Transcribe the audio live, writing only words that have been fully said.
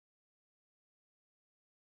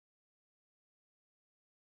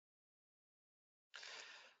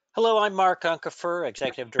Hello, I'm Mark Unkefer,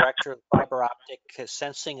 Executive Director of the Fiber-Optic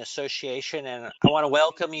Sensing Association, and I want to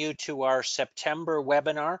welcome you to our September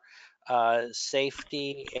webinar,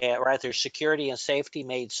 Security and Safety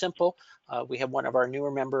Made Simple. We have one of our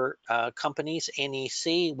newer member companies,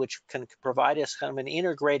 NEC, which can provide us kind of an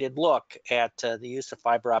integrated look at the use of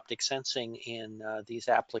fiber optic sensing in these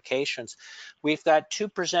applications. We've got two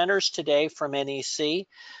presenters today from NEC.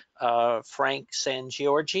 Frank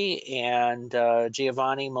Sangiorgi and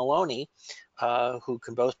Giovanni Milione, who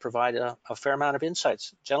can both provide a fair amount of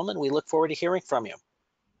insights. Gentlemen, we look forward to hearing from you.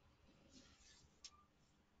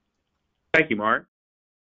 Thank you, Mark.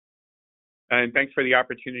 And thanks for the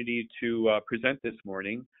opportunity to present this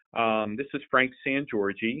morning. This is Frank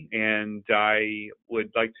Sangiorgi, and I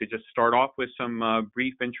would like to just start off with some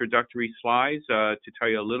brief introductory slides to tell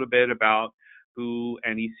you a little bit about who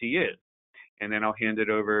NEC is. And then I'll hand it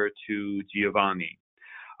over to Giovanni.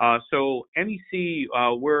 So NEC,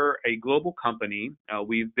 we're a global company.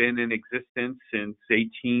 We've been in existence since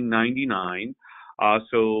 1899.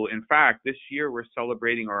 So in fact, this year we're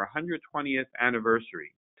celebrating our 120th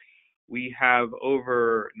anniversary. We have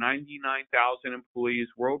over 99,000 employees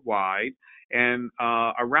worldwide, and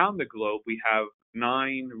around the globe we have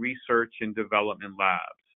 9 research and development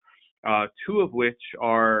labs. 2 of which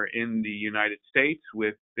are in the United States,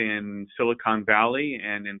 within Silicon Valley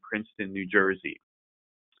and in Princeton, New Jersey.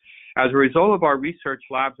 As a result of our research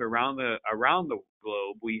labs around the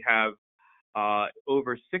globe, we have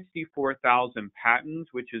over 64,000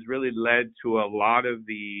 patents, which has really led to a lot of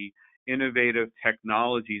the innovative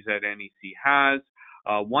technologies that NEC has,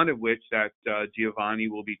 one of which that Giovanni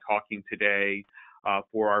will be talking today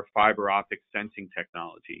for our fiber optic sensing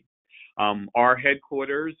technology. Our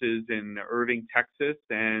headquarters is in Irving, Texas,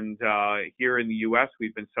 and here in the U.S.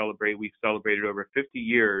 we've celebrated over 50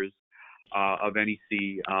 years of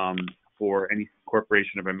NEC for NEC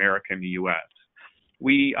Corporation of America in the U.S.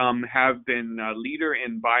 We have been a leader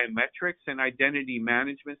in biometrics and identity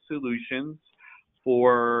management solutions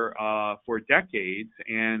for decades,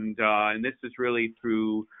 and this is really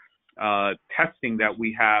through testing that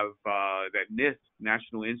we have that NIST,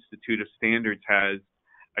 National Institute of Standards, has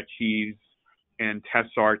achieves and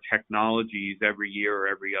tests our technologies every year or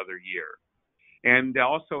every other year. And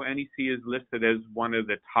also NEC is listed as one of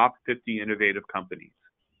the top 50 innovative companies.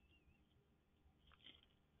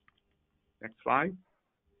 Next slide.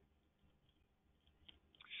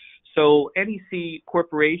 So NEC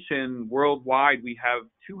Corporation worldwide, we have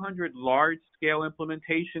 200 large-scale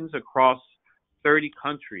implementations across 30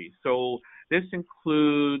 countries. So this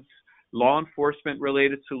includes law enforcement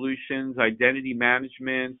related solutions, identity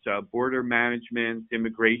management, border management,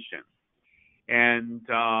 immigration. And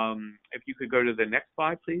if you could go to the next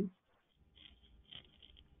slide, please.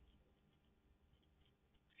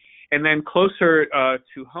 And then closer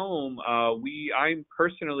to home, I'm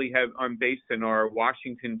based in our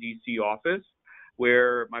Washington, D.C. office,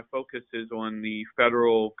 where my focus is on the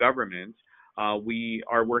federal government. We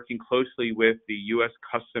are working closely with the U.S.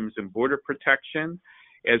 Customs and Border Protection,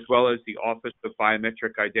 as well as the Office of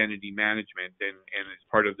Biometric Identity Management, and as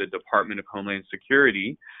part of the Department of Homeland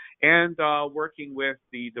Security, and working with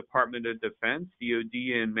the Department of Defense, DoD,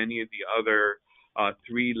 and many of the other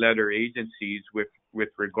 3-letter agencies with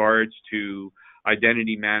regards to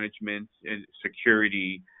identity management and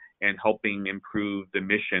security and helping improve the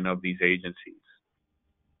mission of these agencies.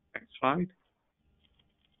 Next slide.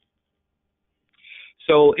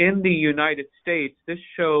 So in the United States, this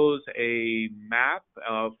shows a map,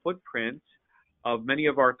 footprint of many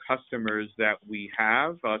of our customers that we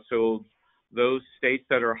have. So those states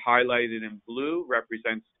that are highlighted in blue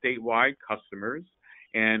represent statewide customers,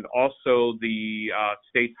 and also the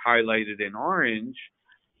states highlighted in orange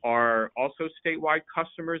are also statewide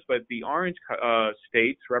customers, but the orange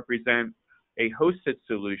states represent a hosted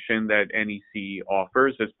solution that NEC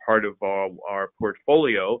offers as part of our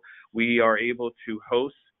portfolio. We are able to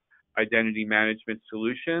host identity management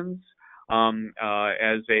solutions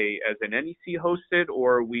as an NEC hosted,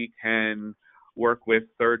 or we can work with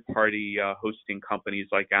third-party hosting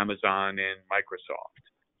companies like Amazon and Microsoft.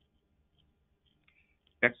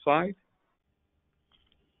 Next slide.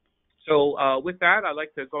 So with that, I'd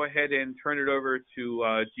like to go ahead and turn it over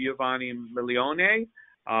to Giovanni Milione,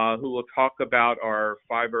 who will talk about our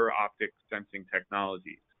fiber optic sensing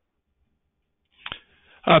technologies.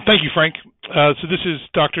 Thank you, Frank. So this is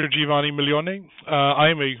Dr. Giovanni Milione. I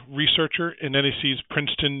am a researcher in NEC's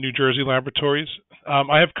Princeton, New Jersey laboratories.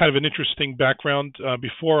 I have kind of an interesting background.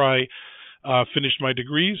 Before I finished my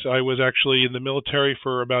degrees, I was actually in the military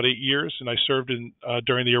for about 8 years, and I served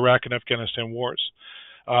during the Iraq and Afghanistan Wars,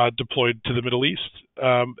 deployed to the Middle East.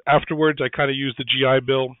 Afterwards, I kind of used the GI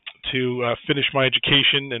Bill to finish my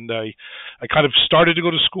education, and I kind of started to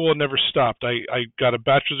go to school and never stopped. I got a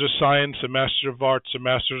Bachelor's of Science, a Master's of Arts, a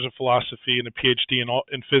Master's of Philosophy, and a PhD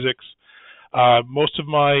in physics. Most of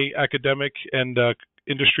my academic and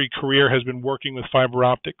industry career has been working with fiber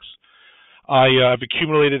optics. I've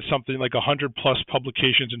accumulated something like 100 plus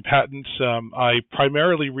publications and patents. I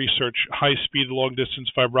primarily research high-speed, long-distance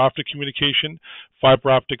fiber optic communication,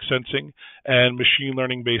 fiber optic sensing, and machine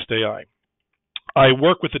learning-based AI. I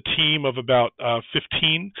work with a team of about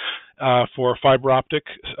 15 for fiber optic,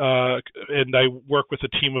 and I work with a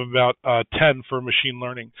team of about 10 for machine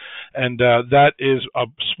learning. And that is a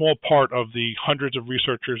small part of the hundreds of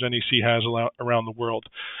researchers NEC has around the world.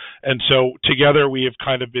 And so together we have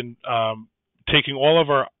kind of been taking all of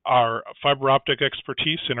our fiber optic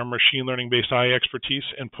expertise and our machine learning based AI expertise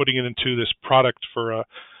and putting it into this product for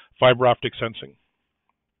fiber optic sensing.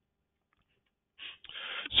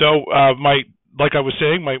 So like I was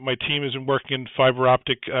saying, my team has been working in fiber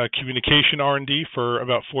optic communication R&D for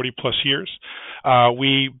about 40 plus years.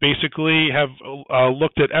 We basically have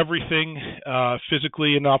looked at everything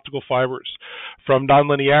physically in optical fibers, from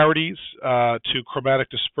nonlinearities to chromatic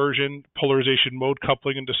dispersion, polarization mode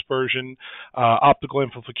coupling and dispersion, optical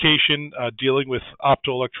amplification, dealing with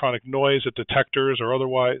optoelectronic noise at detectors or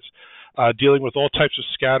otherwise, dealing with all types of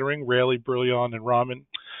scattering, Rayleigh, Brilliant, and Raman.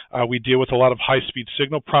 We deal with a lot of high-speed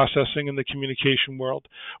signal processing in the communication world.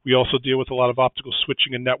 We also deal with a lot of optical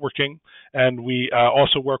switching and networking, and we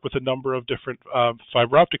also work with a number of different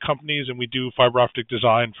fiber optic companies, and we do fiber optic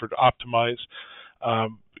design to optimize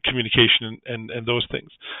communication and those things.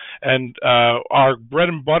 And our bread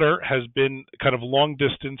and butter has been kind of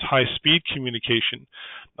long-distance, high-speed communication.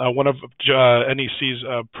 One of NEC's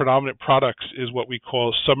predominant products is what we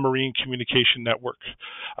call submarine communication network,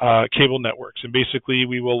 cable networks. And basically,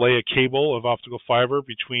 we will lay a cable of optical fiber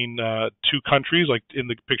between two countries, like in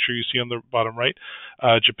the picture you see on the bottom right,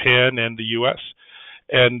 Japan and the U.S.,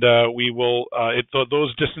 and we will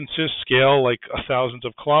those distances scale like thousands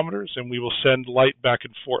of kilometers, and we will send light back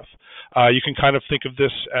and forth. You can kind of think of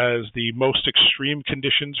this as the most extreme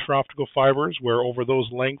conditions for optical fibers, where over those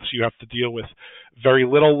lengths you have to deal with very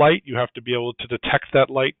little light. You have to be able to detect that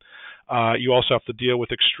light. You also have to deal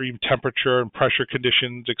with extreme temperature and pressure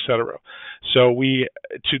conditions, etc. So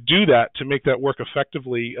to do that, to make that work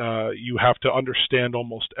effectively, you have to understand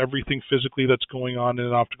almost everything physically that's going on in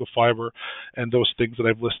an optical fiber, and those things that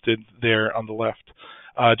I've listed there on the left.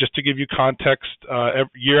 Just to give you context,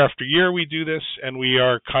 year after year we do this, and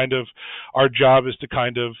our job is to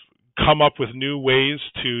kind of come up with new ways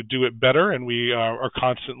to do it better, and we are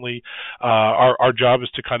constantly, our job is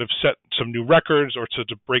to kind of set some new records or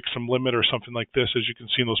to break some limit or something like this, as you can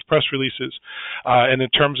see in those press releases. And in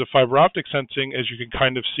terms of fiber optic sensing, as you can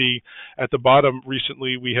kind of see at the bottom,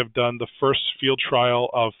 recently we have done the first field trial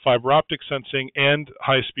of fiber optic sensing and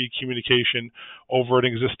high-speed communication over an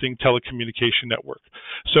existing telecommunication network.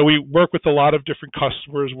 So we work with a lot of different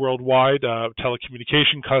customers worldwide,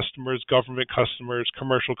 telecommunication customers, government customers,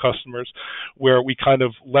 commercial customers, where we kind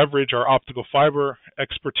of leverage our optical fiber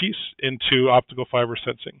expertise into optical fiber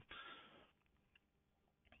sensing.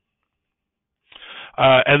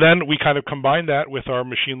 And then we kind of combine that with our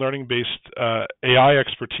machine learning based AI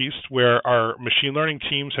expertise, where our machine learning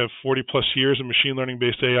teams have 40 plus years of machine learning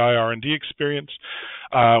based AI R&D experience.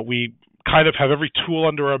 We kind of have every tool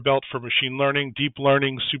under our belt for machine learning, deep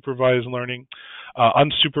learning, supervised learning,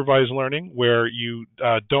 unsupervised learning, where you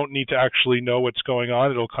don't need to actually know what's going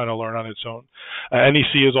on. It'll kind of learn on its own.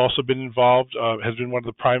 NEC has also been involved, has been one of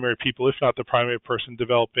the primary people, if not the primary person,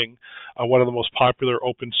 developing one of the most popular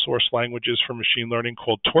open source languages for machine learning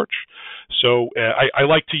called Torch. So I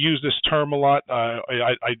like to use this term a lot.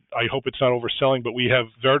 I hope it's not overselling, but we have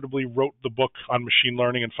veritably wrote the book on machine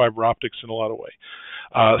learning and fiber optics in a lot of ways.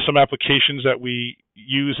 Some applications that we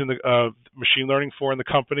use in the machine learning for in the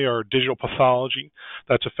company are digital pathology.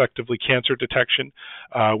 That's effectively cancer detection.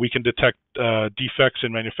 We can detect defects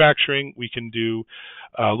in manufacturing. We can do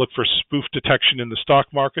look for spoof detection in the stock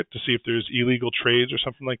market to see if there's illegal trades or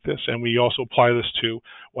something like this. And we also apply this to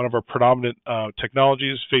one of our predominant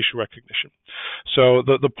technologies, facial recognition. So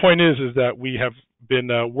the point is that we have been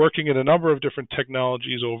working in a number of different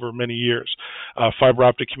technologies over many years, fiber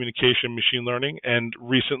optic communication, machine learning, and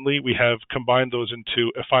recently we have combined those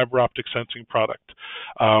into a fiber optic sensing product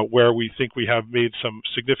where we think we have made some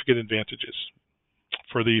significant advantages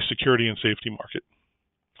for the security and safety market.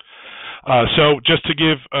 So just to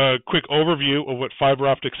give a quick overview of what fiber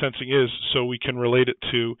optic sensing is so we can relate it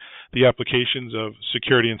to the applications of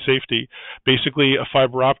security and safety. Basically, a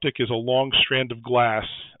fiber optic is a long strand of glass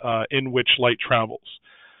in which light travels.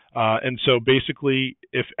 And so basically,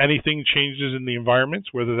 if anything changes in the environment,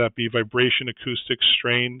 whether that be vibration, acoustics,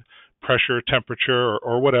 strain, pressure, temperature,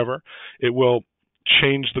 or whatever, it will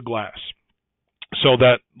change the glass. So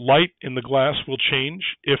that light in the glass will change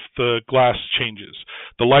if the glass changes.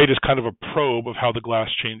 The light is kind of a probe of how the glass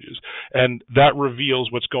changes, and that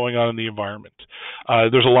reveals what's going on in the environment.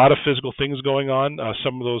 There's a lot of physical things going on.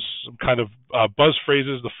 Some of those kind of buzz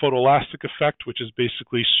phrases: the photoelastic effect, which is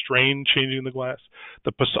basically strain changing the glass;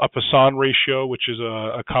 the Poisson ratio, which is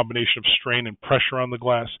a combination of strain and pressure on the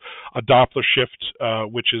glass; a Doppler shift,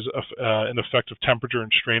 which is an effect of temperature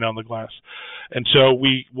and strain on the glass. And so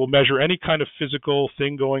we will measure any kind of physical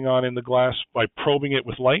thing going on in the glass by probing it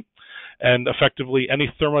with light, and effectively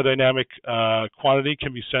any thermodynamic quantity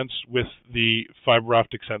can be sensed with the fiber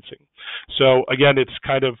optic sensing. So again, it's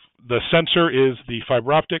kind of, the sensor is the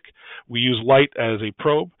fiber optic. We use light as a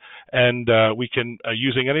probe, and we can,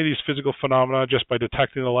 using any of these physical phenomena, just by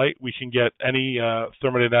detecting the light, we can get any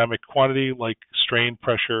thermodynamic quantity like strain,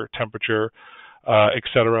 pressure, temperature,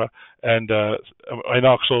 etc., and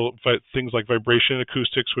also things like vibration and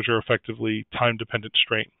acoustics, which are effectively time-dependent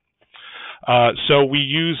strain. So we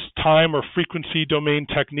use time or frequency domain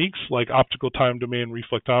techniques like optical time domain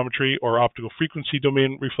reflectometry or optical frequency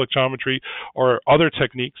domain reflectometry, or other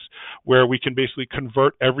techniques where we can basically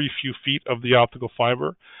convert every few feet of the optical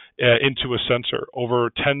fiber into a sensor over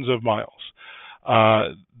tens of miles.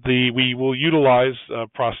 We will utilize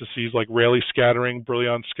processes like Rayleigh scattering,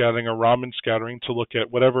 Brillouin scattering, or Raman scattering to look at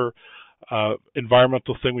whatever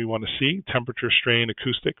environmental thing we want to see: temperature, strain,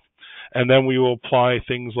 acoustic. And then we will apply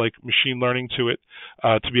things like machine learning to it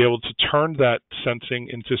to be able to turn that sensing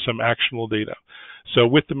into some actionable data. So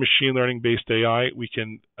with the machine learning based AI, we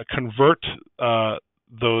can convert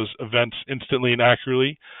those events instantly and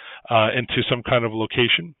accurately into some kind of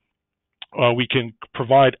location. We can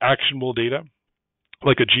provide actionable data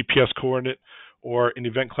like a GPS coordinate or an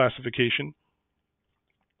event classification.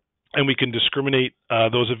 And we can discriminate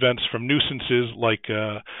those events from nuisances like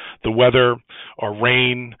the weather or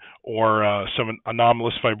rain or some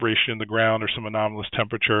anomalous vibration in the ground or some anomalous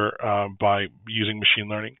temperature by using machine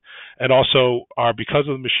learning. And also, because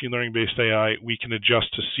of the machine learning-based AI, we can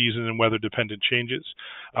adjust to season and weather-dependent changes.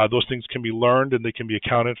 Those things can be learned and they can be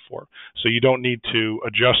accounted for. So you don't need to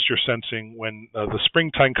adjust your sensing when the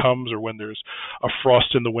springtime comes, or when there's a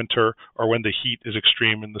frost in the winter, or when the heat is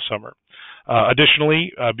extreme in the summer.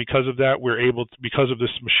 Additionally, because of that, because of this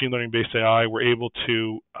machine learning-based AI, we're able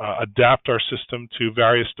to adapt our system to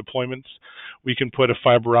various deployments. We can put a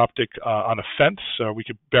fiber optic on a fence, we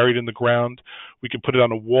could bury it in the ground, we could put it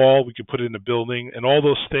on a wall, we could put it in a building, and all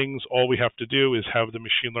those things, all we have to do is have the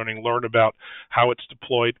machine learning learn about how it's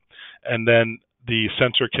deployed, and then the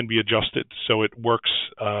sensor can be adjusted so it works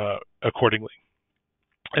accordingly.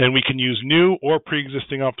 And we can use new or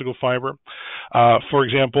pre-existing optical fiber. For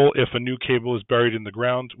example, if a new cable is buried in the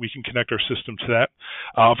ground, we can connect our system to that.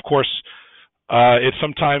 Of course,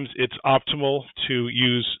 sometimes it's optimal to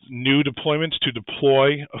use new deployments to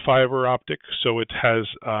deploy a fiber optic so it has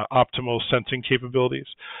optimal sensing capabilities.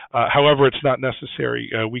 However, it's not necessary.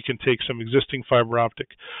 We can take some existing fiber optic,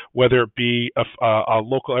 whether it be a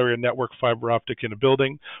local area network fiber optic in a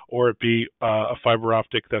building, or it be a fiber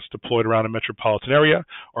optic that's deployed around a metropolitan area,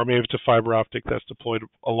 or maybe it's a fiber optic that's deployed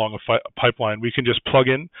along a pipeline. We can just plug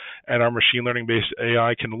in, and our machine learning-based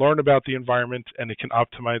AI can learn about the environment, and it can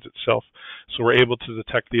optimize itself. So we're able to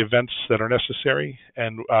detect the events that are necessary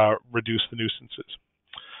and reduce the nuisances.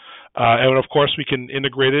 And of course, we can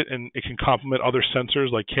integrate it, and it can complement other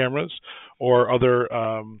sensors like cameras or other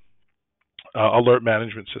alert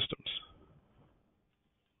management systems.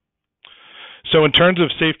 So in terms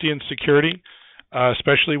of safety and security,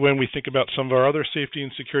 especially when we think about some of our other safety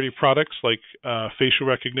and security products like facial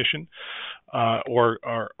recognition or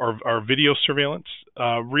video surveillance,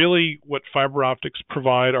 really what fiber optics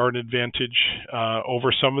provide are an advantage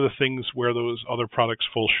over some of the things where those other products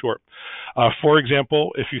fall short. For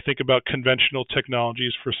example, if you think about conventional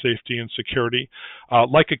technologies for safety and security,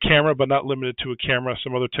 like a camera but not limited to a camera,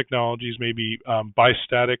 some other technologies may be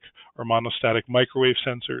bistatic or monostatic microwave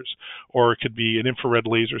sensors, or it could be an infrared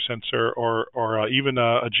laser sensor, or even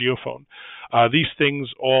a geophone. These things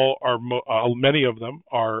all are, many of them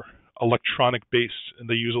are electronic based, and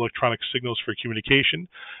they use electronic signals for communication,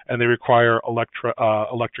 and they require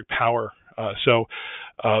electric power. So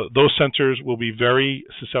those sensors will be very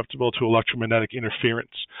susceptible to electromagnetic interference,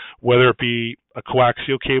 whether it be a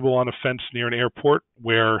coaxial cable on a fence near an airport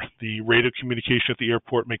where the radio communication at the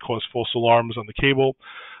airport may cause false alarms on the cable,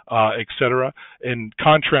 etc. In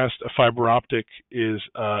contrast, a fiber optic is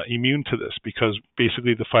immune to this because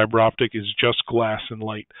basically the fiber optic is just glass and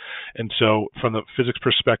light. And so from the physics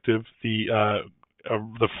perspective, the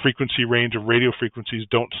frequency range of radio frequencies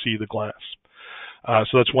don't see the glass.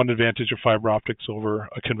 So that's one advantage of fiber optics over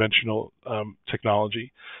a conventional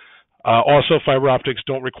technology. Also, fiber optics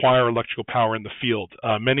don't require electrical power in the field.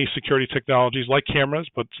 Many security technologies, like cameras,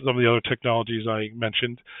 but some of the other technologies I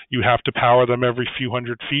mentioned, you have to power them every few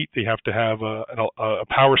hundred feet. They have to have a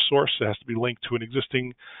power source. It has to be linked to an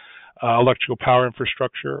existing electrical power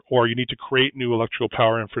infrastructure, or you need to create new electrical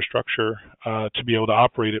power infrastructure to be able to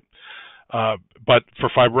operate it. But for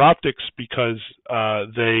fiber optics, because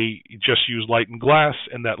they just use light and glass,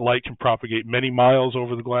 and that light can propagate many miles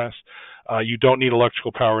over the glass, you don't need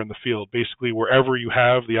electrical power in the field. Basically, wherever you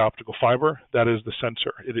have the optical fiber, that is the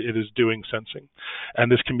sensor. It is doing sensing. And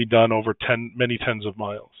this can be done over many tens of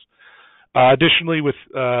miles. Additionally, with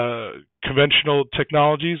conventional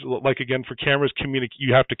technologies, like again for cameras,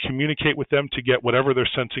 you have to communicate with them to get whatever they're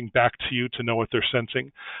sensing back to you to know what they're sensing.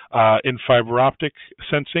 In fiber optic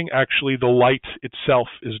sensing, actually the light itself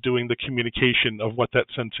is doing the communication of what that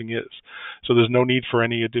sensing is. So there's no need for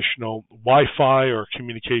any additional Wi-Fi or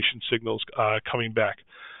communication signals coming back.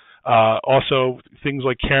 Also, things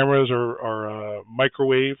like cameras or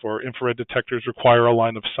microwave or infrared detectors require a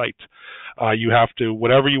line of sight. You have to,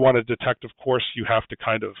 whatever you want to detect, of course, you have to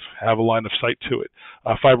kind of have a line of sight to it.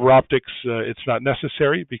 Fiber optics, it's not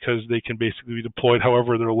necessary because they can basically be deployed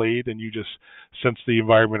however they're laid, and you just sense the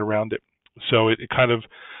environment around it. So it kind of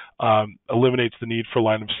eliminates the need for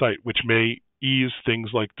line of sight, which may ease things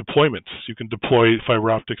like deployments. You can deploy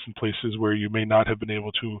fiber optics in places where you may not have been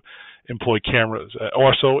able to employ cameras.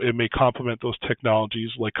 Also, it may complement those technologies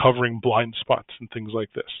like covering blind spots and things like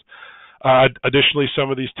this. Additionally,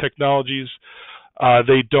 some of these technologies,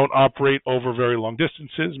 they don't operate over very long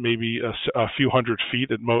distances, maybe a few hundred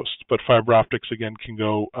feet at most, but fiber optics, again, can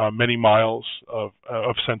go many miles of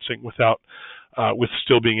sensing with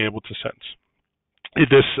still being able to sense.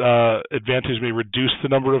 This advantage may reduce the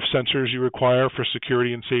number of sensors you require for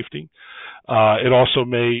security and safety. It also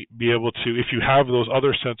may be able to, if you have those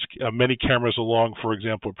other many cameras along, for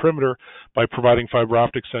example, a perimeter, by providing fiber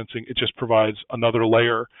optic sensing, it just provides another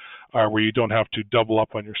layer where you don't have to double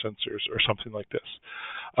up on your sensors or something like this.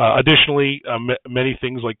 Additionally, many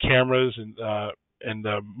things like cameras and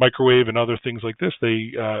microwave and other things like this,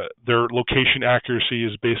 their location accuracy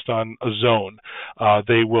is based on a zone.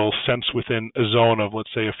 They will sense within a zone of,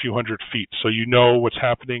 let's say, a few hundred feet. So you know what's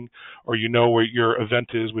happening, or you know where your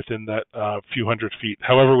event is within that few hundred feet.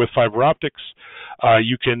 However, with fiber optics,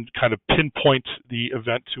 you can kind of pinpoint the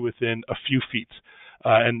event to within a few feet.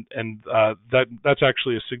 That's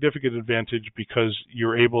actually a significant advantage because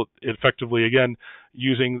you're able, effectively, again,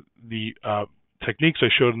 using the techniques I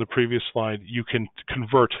showed in the previous slide, you can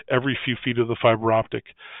convert every few feet of the fiber optic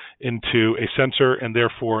into a sensor, and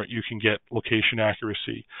therefore you can get location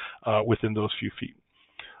accuracy within those few feet.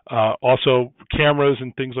 Also, cameras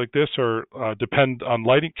and things like this depend on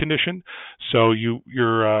lighting condition, so you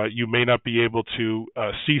may not be able to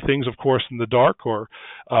see things, of course, in the dark, or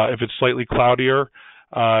if it's slightly cloudier,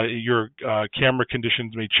 your camera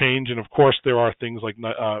conditions may change. And of course, there are things like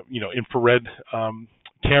infrared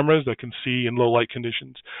cameras that can see in low light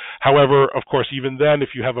conditions. However, of course, even then, if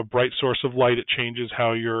you have a bright source of light, it changes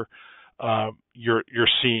how you're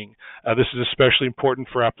seeing. This is especially important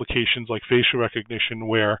for applications like facial recognition,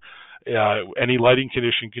 where any lighting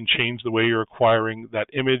condition can change the way you're acquiring that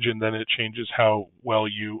image, and then it changes how well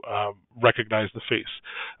you recognize the face.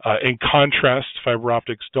 In contrast, fiber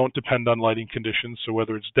optics don't depend on lighting conditions, so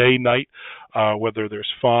whether it's day, night, whether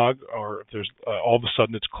there's fog, or if there's all of a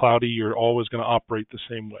sudden it's cloudy, you're always going to operate the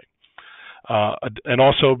same way. And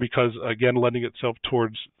also because, again, lending itself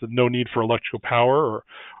towards the no need for electrical power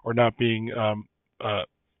or not being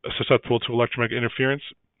susceptible to electromagnetic interference,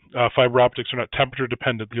 fiber optics are not temperature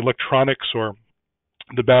dependent. The electronics or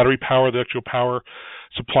the battery power, the electrical power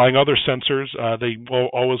supplying other sensors, they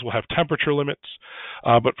always will have temperature limits.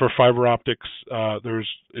 But for fiber optics, there's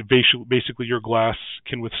basically your glass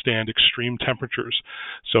can withstand extreme temperatures.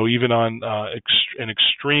 So even on an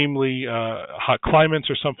extremely hot climates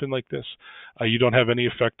or something like this, you don't have any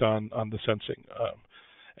effect on the sensing.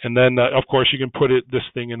 And then, of course, you can put this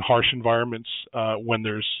thing in harsh environments when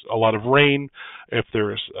there's a lot of rain, if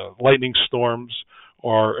there's lightning storms,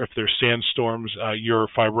 or if there's sandstorms, your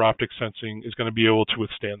fiber optic sensing is going to be able to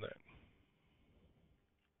withstand that.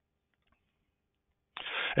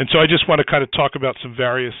 And so I just want to kind of talk about some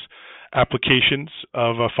various applications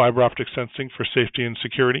of fiber optic sensing for safety and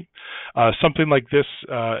security. Something like this,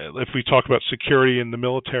 if we talk about security in the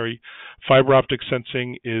military, fiber optic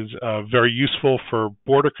sensing is very useful for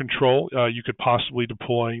border control. You could possibly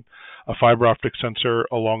deploy a fiber optic sensor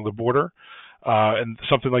along the border. And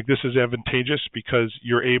something like this is advantageous because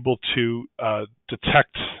you're able to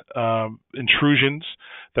detect intrusions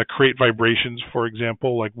that create vibrations, for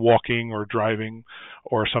example, like walking or driving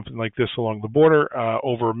or something like this along the border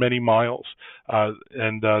over many miles.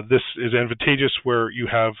 And this is advantageous where you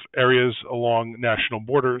have areas along national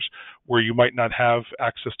borders where you might not have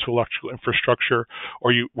access to electrical infrastructure,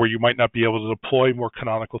 or where you might not be able to deploy more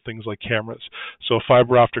canonical things like cameras. So a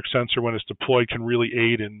fiber optic sensor, when it's deployed, can really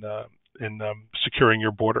aid in securing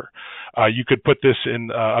your border. You could put this in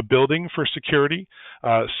a building for security.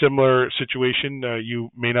 Similar situation, you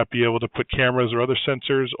may not be able to put cameras or other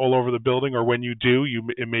sensors all over the building, or when you do,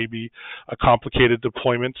 it may be a complicated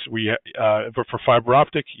deployment. But for fiber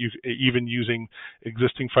optic, even using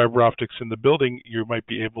existing fiber optics in the building, you might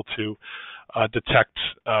be able to detect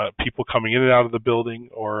people coming in and out of the building,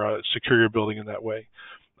 or secure your building in that way.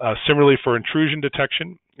 Similarly, for intrusion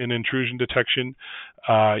detection,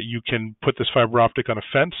 you can put this fiber optic on a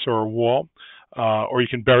fence or a wall, or you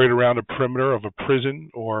can bury it around a perimeter of a prison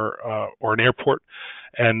or an airport,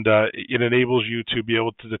 and it enables you to be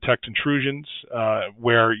able to detect intrusions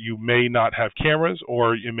where you may not have cameras,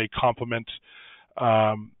 or it may complement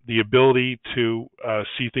the ability to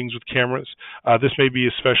see things with cameras. This may be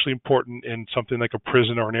especially important in something like a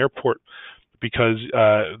prison or an airport, because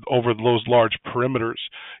over those large perimeters,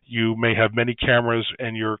 you may have many cameras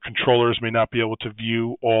and your controllers may not be able to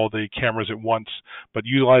view all the cameras at once. But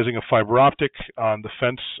utilizing a fiber optic on the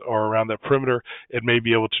fence or around that perimeter, it may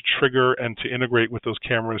be able to trigger and to integrate with those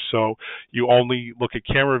cameras. So you only look at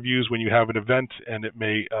camera views when you have an event, and it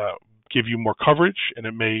may give you more coverage, and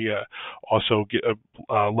it may also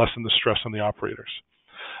lessen the stress on the operators.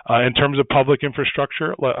 In terms of public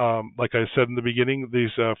infrastructure, like I said in the beginning,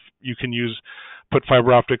 you can put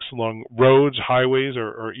fiber optics along roads, highways,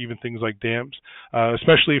 or even things like dams.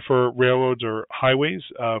 Especially for railroads or highways,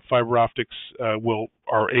 fiber optics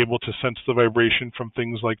are able to sense the vibration from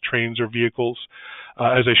things like trains or vehicles.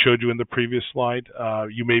 As I showed you in the previous slide,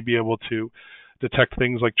 you may be able to detect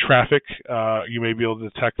things like traffic. You may be able to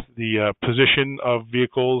detect the position of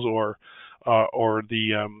vehicles or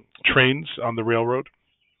the trains on the railroad.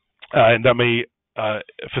 And that may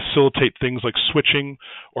facilitate things like switching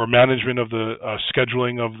or management of the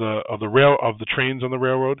scheduling of the trains on the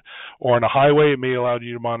railroad. Or on a highway, it may allow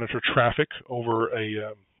you to monitor traffic over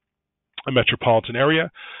a metropolitan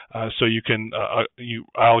area, so you can you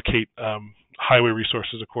allocate highway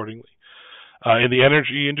resources accordingly. In the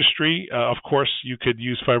energy industry, of course, you could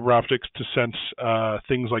use fiber optics to sense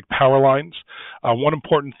things like power lines. One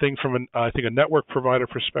important thing from I think a network provider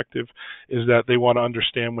perspective is that they want to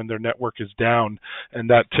understand when their network is down, and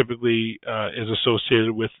that typically is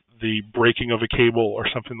associated with the breaking of a cable or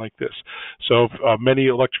something like this. So many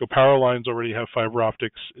electrical power lines already have fiber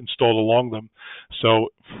optics installed along them. So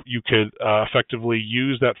you could effectively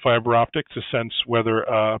use that fiber optic to sense whether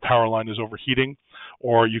a power line is overheating,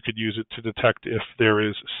 or you could use it to detect if there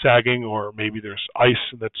is sagging or maybe there's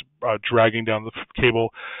ice that's dragging down the cable.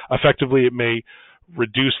 Effectively, it may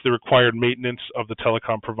reduce the required maintenance of the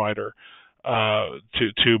telecom provider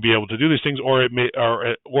to be able to do these things, or it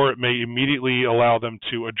may immediately allow them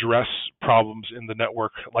to address problems in the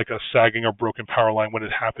network, like a sagging or broken power line when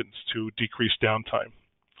it happens, to decrease downtime.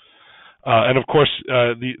 And of course,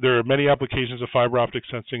 there are many applications of fiber optic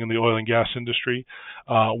sensing in the oil and gas industry.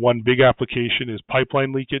 One big application is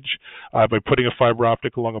pipeline leakage. By putting a fiber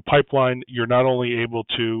optic along a pipeline, you're not only able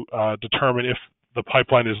to determine if the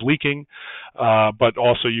pipeline is leaking, but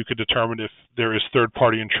also you could determine if there is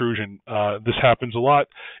third-party intrusion. This happens a lot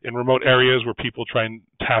in remote areas where people try and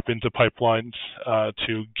tap into pipelines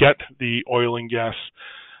to get the oil and gas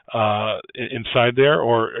inside there,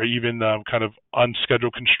 or even kind of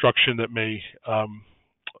unscheduled construction that may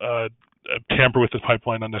tamper with the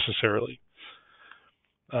pipeline unnecessarily.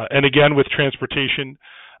 And again, with transportation,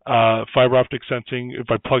 fiber optic sensing,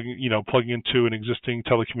 by plugging into an existing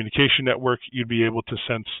telecommunication network, you'd be able to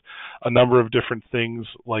sense a number of different things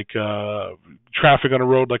like traffic on a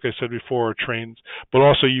road, like I said before, or trains. But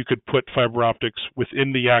also you could put fiber optics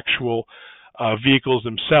within the actual vehicles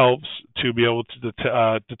themselves to be able to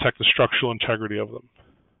detect the structural integrity of them.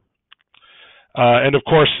 And of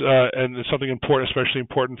course, and it's something important, especially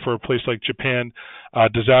important for a place like Japan,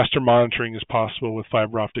 disaster monitoring is possible with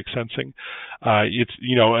fiber optic sensing. It's,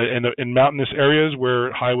 in mountainous areas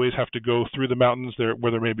where highways have to go through the mountains,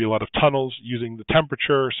 where there may be a lot of tunnels, using the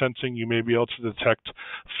temperature sensing, you may be able to detect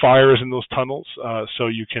fires in those tunnels, so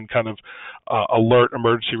you can kind of alert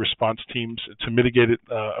emergency response teams to mitigate it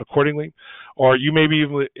accordingly. Or you may be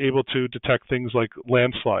able to detect things like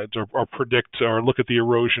landslides, or predict or look at the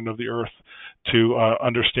erosion of the earth to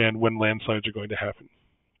understand when landslides are going to happen.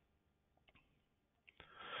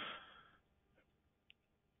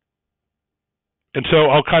 And so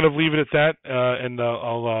I'll kind of leave it at that, and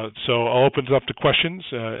I'll open it up to questions,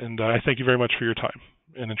 and I thank you very much for your time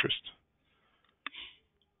and interest.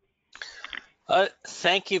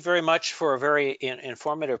 Thank you very much for a very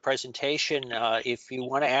informative presentation. If you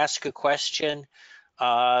want to ask a question,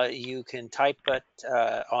 you can type it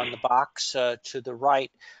on the box to the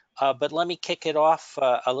right. But let me kick it off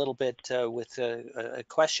a little bit with a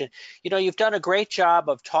question. You've done a great job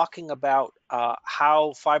of talking about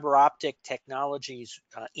how fiber optic technologies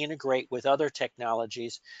integrate with other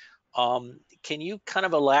technologies. Can you kind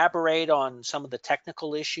of elaborate on some of the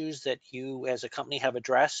technical issues that you as a company have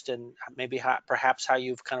addressed, and maybe perhaps how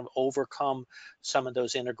you've kind of overcome some of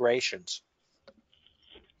those integrations?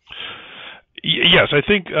 Yes, I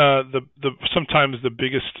think sometimes the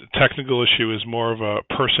biggest technical issue is more of a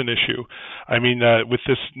person issue. I mean, with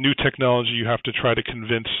this new technology, you have to try to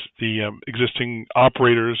convince the existing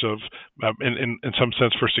operators of, in some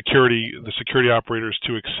sense for security, the security operators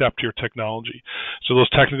to accept your technology. So those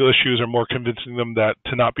technical issues are more convincing them that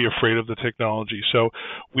to not be afraid of the technology. So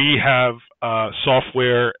we have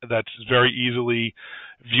software that's very easily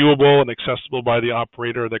viewable and accessible by the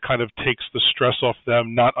operator that kind of takes the stress off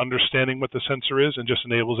them not understanding what the sensor is and just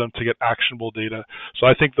enables them to get actionable data. So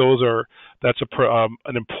I think that's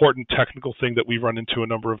an important technical thing that we've run into a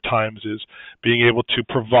number of times, is being able to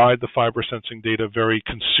provide the fiber sensing data very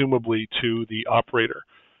consumably to the operator.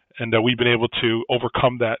 And we've been able to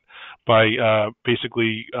overcome that by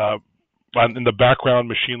basically in the background,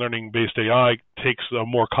 machine learning-based AI takes a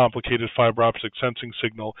more complicated fiber optic sensing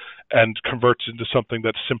signal and converts it into something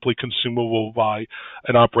that's simply consumable by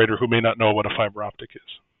an operator who may not know what a fiber optic is.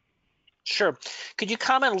 Sure. Could you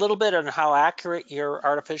comment a little bit on how accurate your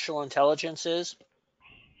artificial intelligence is?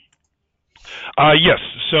 Yes.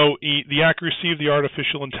 So the accuracy of the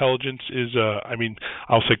artificial intelligence is,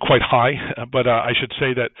 I'll say quite high, but I should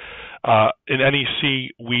say that in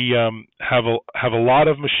NEC we have a lot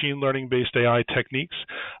of machine learning based AI techniques.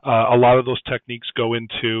 A lot of those techniques go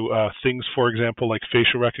into things, for example, like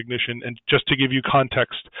facial recognition. And just to give you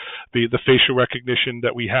context, the facial recognition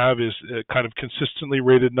that we have is kind of consistently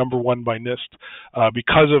rated #1 by NIST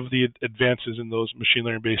because of the advances in those machine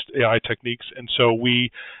learning based AI techniques. And so we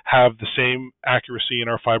have the same accuracy in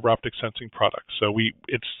our fiber optic sensing products. So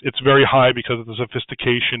it's very high because of the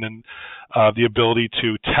sophistication and the ability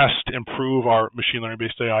to test, improve our machine learning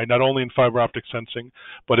based AI, not only in fiber optic sensing,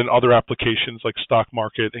 but in other applications like stock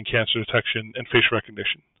market and cancer detection and facial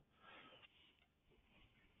recognition.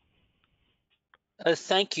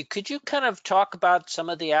 Thank you. Could you kind of talk about some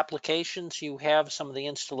of the applications you have, some of the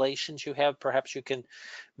installations you have? Perhaps you can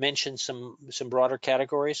mention some broader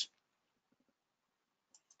categories.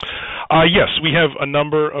 Yes, we have a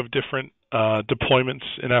number of different deployments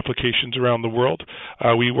and applications around the world.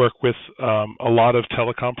 We work with a lot of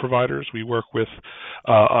telecom providers. We work with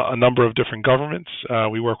a number of different governments.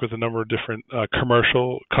 We work with a number of different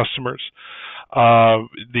commercial customers.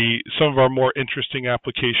 Some of our more interesting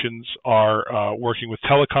applications are working with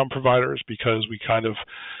telecom providers, because we kind of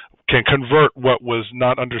can convert what was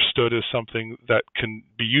not understood as something that can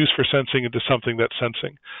be used for sensing into something that's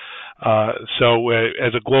sensing. So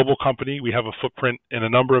as a global company, we have a footprint in a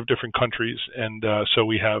number of different countries, and so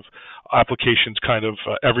we have applications kind of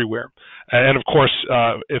everywhere. And of course,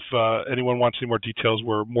 if anyone wants any more details,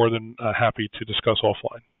 we're more than happy to discuss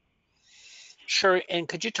offline. Sure. And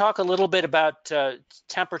could you talk a little bit about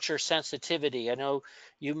temperature sensitivity? I know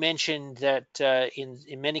you mentioned that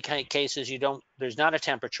in many kind of cases there's not a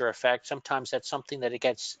temperature effect. Sometimes that's something that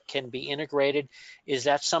can be integrated. Is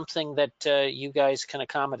that something that you guys can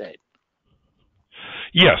accommodate?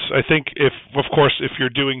 Yes, I think if you're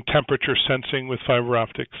doing temperature sensing with fiber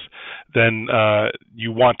optics, then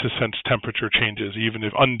you want to sense temperature changes, even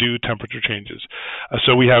if undue temperature changes.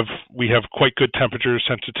 So we have quite good temperature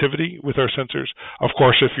sensitivity with our sensors. Of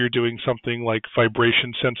course, if you're doing something like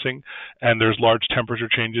vibration sensing and there's large temperature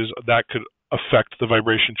changes, that could affect the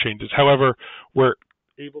vibration changes. However, we're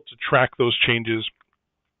able to track those changes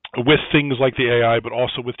with things like the AI, but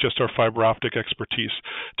also with just our fiber optic expertise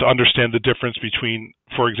to understand the difference between,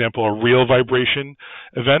 for example, a real vibration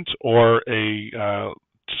event or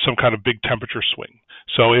some kind of big temperature swing.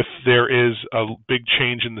 So if there is a big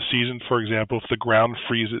change in the season, for example, if the ground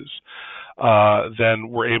freezes, then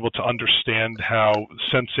we're able to understand how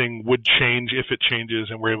sensing would change if it changes,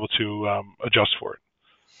 and we're able to adjust for it.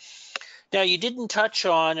 Now, you didn't touch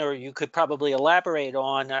on, or you could probably elaborate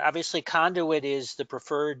on, obviously conduit is the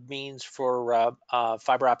preferred means for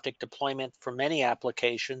fiber optic deployment for many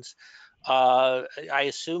applications. I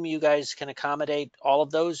assume you guys can accommodate all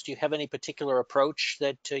of those. Do you have any particular approach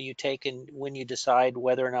that you take when you decide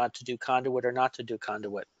whether or not to do conduit or not to do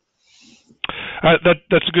conduit?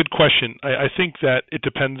 That's a good question. I think that it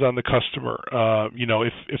depends on the customer.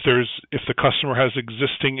 If the customer has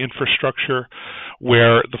existing infrastructure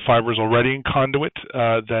where the fiber is already in conduit,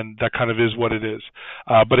 then that kind of is what it is.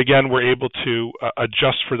 But again, we're able to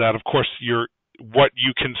adjust for that. Of course, what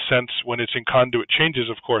you can sense when it's in conduit changes,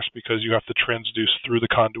 of course, because you have to transduce through the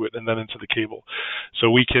conduit and then into the cable. So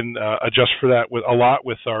we can adjust for that with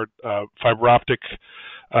our fiber optic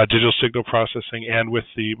digital signal processing and with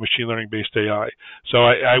the machine learning based AI. So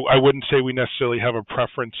I wouldn't say we necessarily have a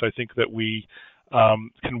preference. I think that we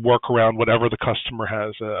can work around whatever the customer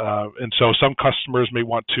has. And so some customers may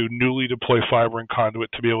want to newly deploy fiber and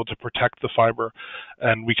conduit to be able to protect the fiber,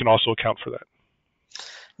 and we can also account for that.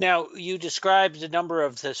 Now, you described a number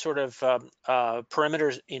of the sort of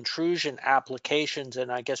perimeter intrusion applications, and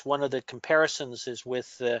I guess one of the comparisons is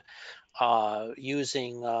with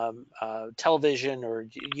using television or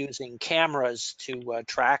using cameras to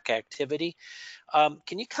track activity.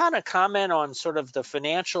 Can you kind of comment on sort of the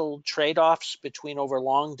financial trade-offs between over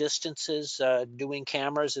long distances doing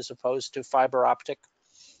cameras as opposed to fiber optic?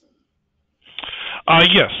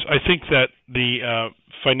 Yes, I think that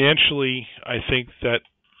financially, I think that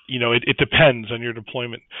it depends on your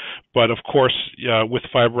deployment, but of course, with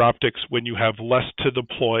fiber optics, when you have less to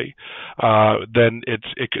deploy, then it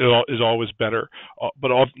is always better.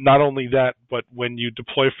 But not only that, but when you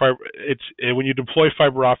deploy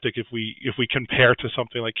fiber optic, if we compare to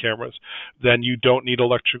something like cameras, then you don't need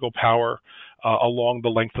electrical power along the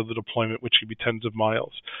length of the deployment, which could be tens of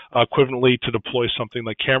miles. Equivalently, to deploy something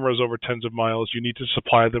like cameras over tens of miles, you need to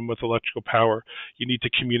supply them with electrical power. You need to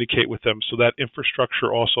communicate with them. So that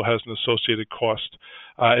infrastructure also has an associated cost.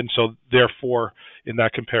 And so therefore, in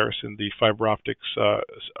that comparison, the fiber optics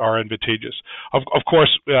are advantageous. Of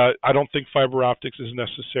course, I don't think fiber optics is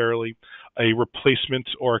necessarily a replacement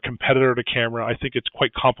or a competitor to camera. I think it's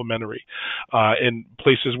quite complementary. In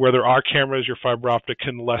places where there are cameras, your fiber optic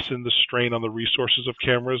can lessen the strain on the resources of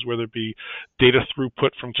cameras, whether it be data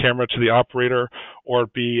throughput from camera to the operator, or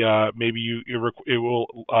it be maybe it will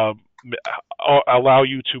allow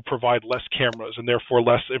you to provide less cameras and therefore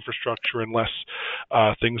less infrastructure and less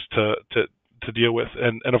things to deal with.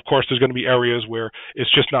 And of course, there's going to be areas where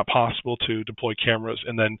it's just not possible to deploy cameras,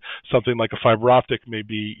 and then something like a fiber optic may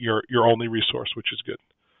be your only resource, which is good.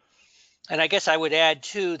 And I guess I would add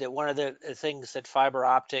too that one of the things that fiber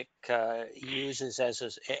optic uses adds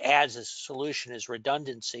as a solution is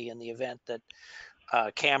redundancy in the event that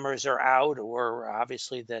cameras are out, or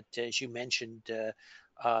obviously that, as you mentioned,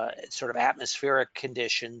 sort of atmospheric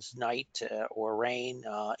conditions, night or rain,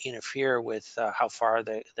 interfere with how far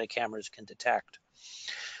the cameras can detect.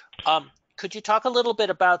 Could you talk a little bit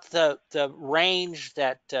about the range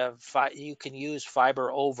that you can use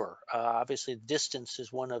fiber over? Obviously, distance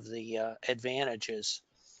is one of the advantages.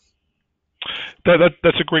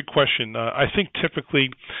 That's a great question. I think typically,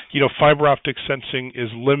 fiber optic sensing is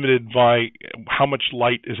limited by how much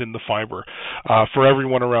light is in the fiber. For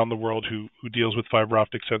everyone around the world who deals with fiber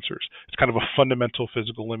optic sensors, it's kind of a fundamental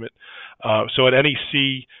physical limit. So at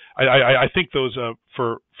NEC, I think those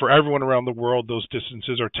for everyone around the world, those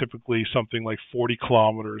distances are typically something like 40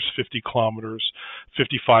 kilometers, 50 kilometers,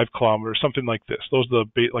 55 kilometers, something like this. Those are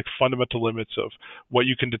the fundamental limits of what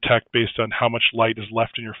you can detect based on how much light is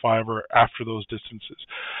left in your fiber after those distances.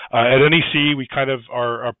 At NEC, we kind of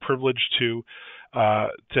are privileged to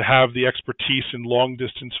have the expertise in long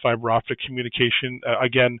distance fiber optic communication.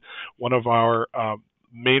 Again, one of our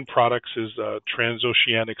main products is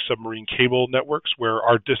transoceanic submarine cable networks, where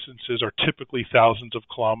our distances are typically thousands of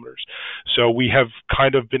kilometers. So we have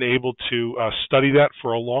kind of been able to study that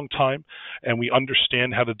for a long time, and we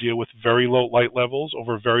understand how to deal with very low light levels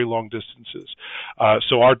over very long distances.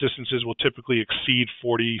 So our distances will typically exceed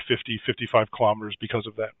 40, 50, 55 kilometers because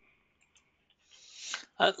of that.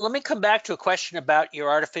 Let me come back to a question about your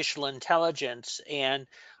artificial intelligence and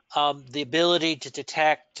the ability to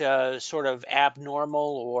detect sort of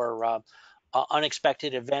abnormal or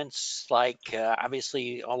unexpected events, like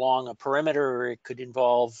obviously along a perimeter. It could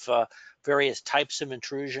involve various types of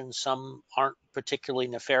intrusions. Some aren't particularly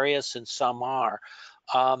nefarious, and some are.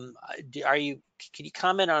 Can you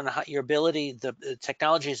comment on your ability, the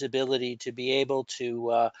technology's ability to be able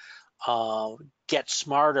to get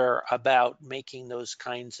smarter about making those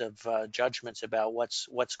kinds of judgments about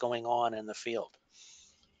what's going on in the field?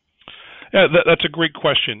 Yeah, that's a great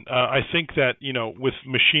question. I think that, with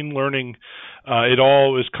machine learning, it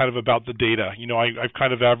all is kind of about the data. I've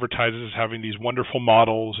kind of advertised as having these wonderful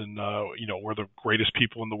models, and we're the greatest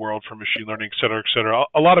people in the world for machine learning, et cetera, et cetera.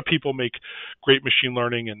 A lot of people make great machine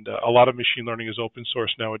learning, and a lot of machine learning is open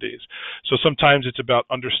source nowadays. So sometimes it's about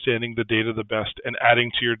understanding the data the best and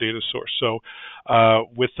adding to your data source. So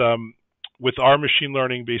with our machine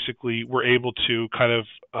learning, basically, we're able to kind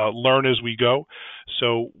of learn as we go.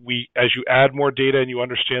 So as you add more data and you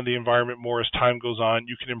understand the environment more as time goes on,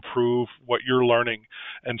 you can improve what you're learning.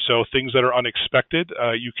 And so things that are unexpected,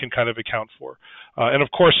 you can kind of account for. And of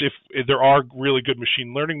course, if there are really good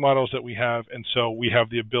machine learning models that we have, and so we have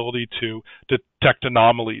the ability to detect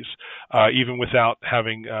anomalies, even without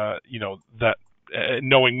having, that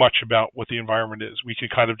knowing much about what the environment is. We can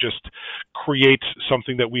kind of just create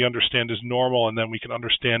something that we understand is normal, and then we can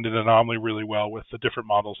understand an anomaly really well with the different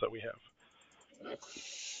models that we have.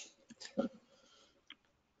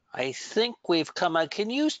 I think we've come on. Can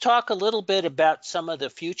you talk a little bit about some of the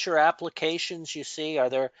future applications you see? Are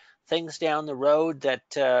there things down the road that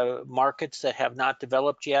markets that have not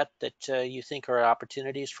developed yet that you think are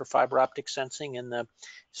opportunities for fiber optic sensing in the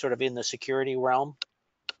security realm?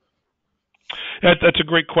 That's a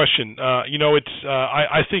great question.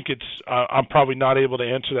 I think I'm probably not able to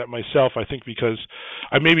answer that myself. I think because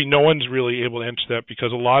maybe no one's really able to answer that,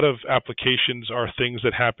 because a lot of applications are things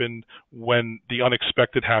that happen when the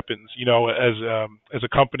unexpected happens. As a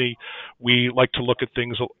company, we like to look at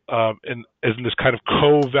things in this kind of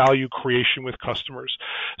co-value creation with customers.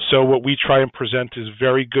 So what we try and present is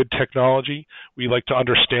very good technology. We like to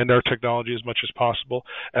understand our technology as much as possible,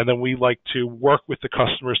 and then we like to work with the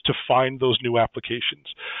customers to find those new applications.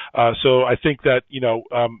 So I think that,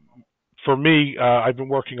 for me, I've been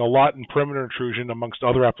working a lot in perimeter intrusion amongst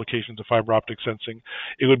other applications of fiber optic sensing.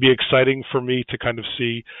 It would be exciting for me to kind of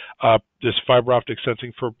see this fiber optic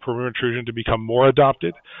sensing for perimeter intrusion to become more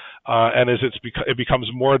adopted. And as it becomes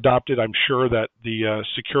more adopted, I'm sure that the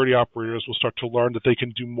security operators will start to learn that they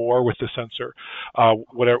can do more with the sensor,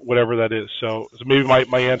 whatever that is. So maybe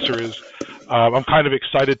my answer is I'm kind of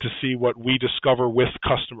excited to see what we discover with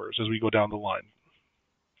customers as we go down the line.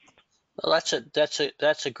 Well,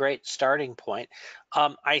 that's a great starting point.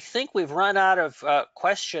 I think we've run out of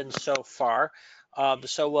questions so far.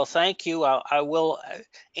 So we'll thank you. I will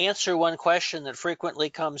answer one question that frequently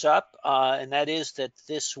comes up, and that is that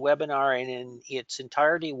this webinar in its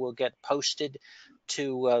entirety will get posted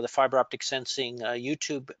to the Fiber Optic Sensing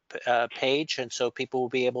YouTube page, and so people will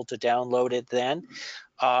be able to download it then.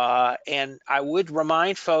 And I would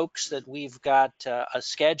remind folks that we've got a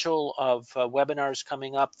schedule of webinars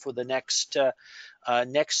coming up for the next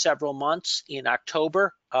several months. In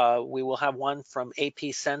October, we will have one from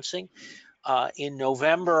AP Sensing. In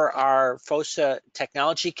November, our FOSA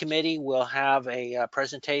Technology Committee will have a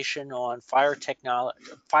presentation on fire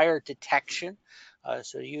detection,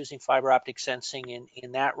 so using fiber optic sensing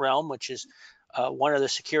in that realm, which is one of the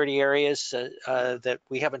security areas that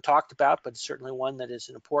we haven't talked about, but certainly one that is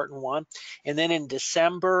an important one. And then in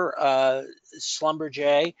December,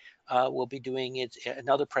 Schlumberger will be doing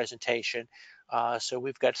another presentation. So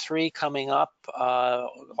we've got three coming up,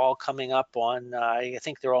 all coming up on, I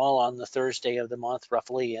think they're all on the Thursday of the month,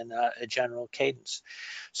 roughly, in a general cadence.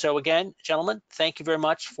 So again, gentlemen, thank you very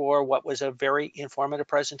much for what was a very informative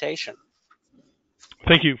presentation.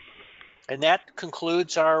 Thank you. And that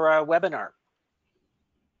concludes our webinar.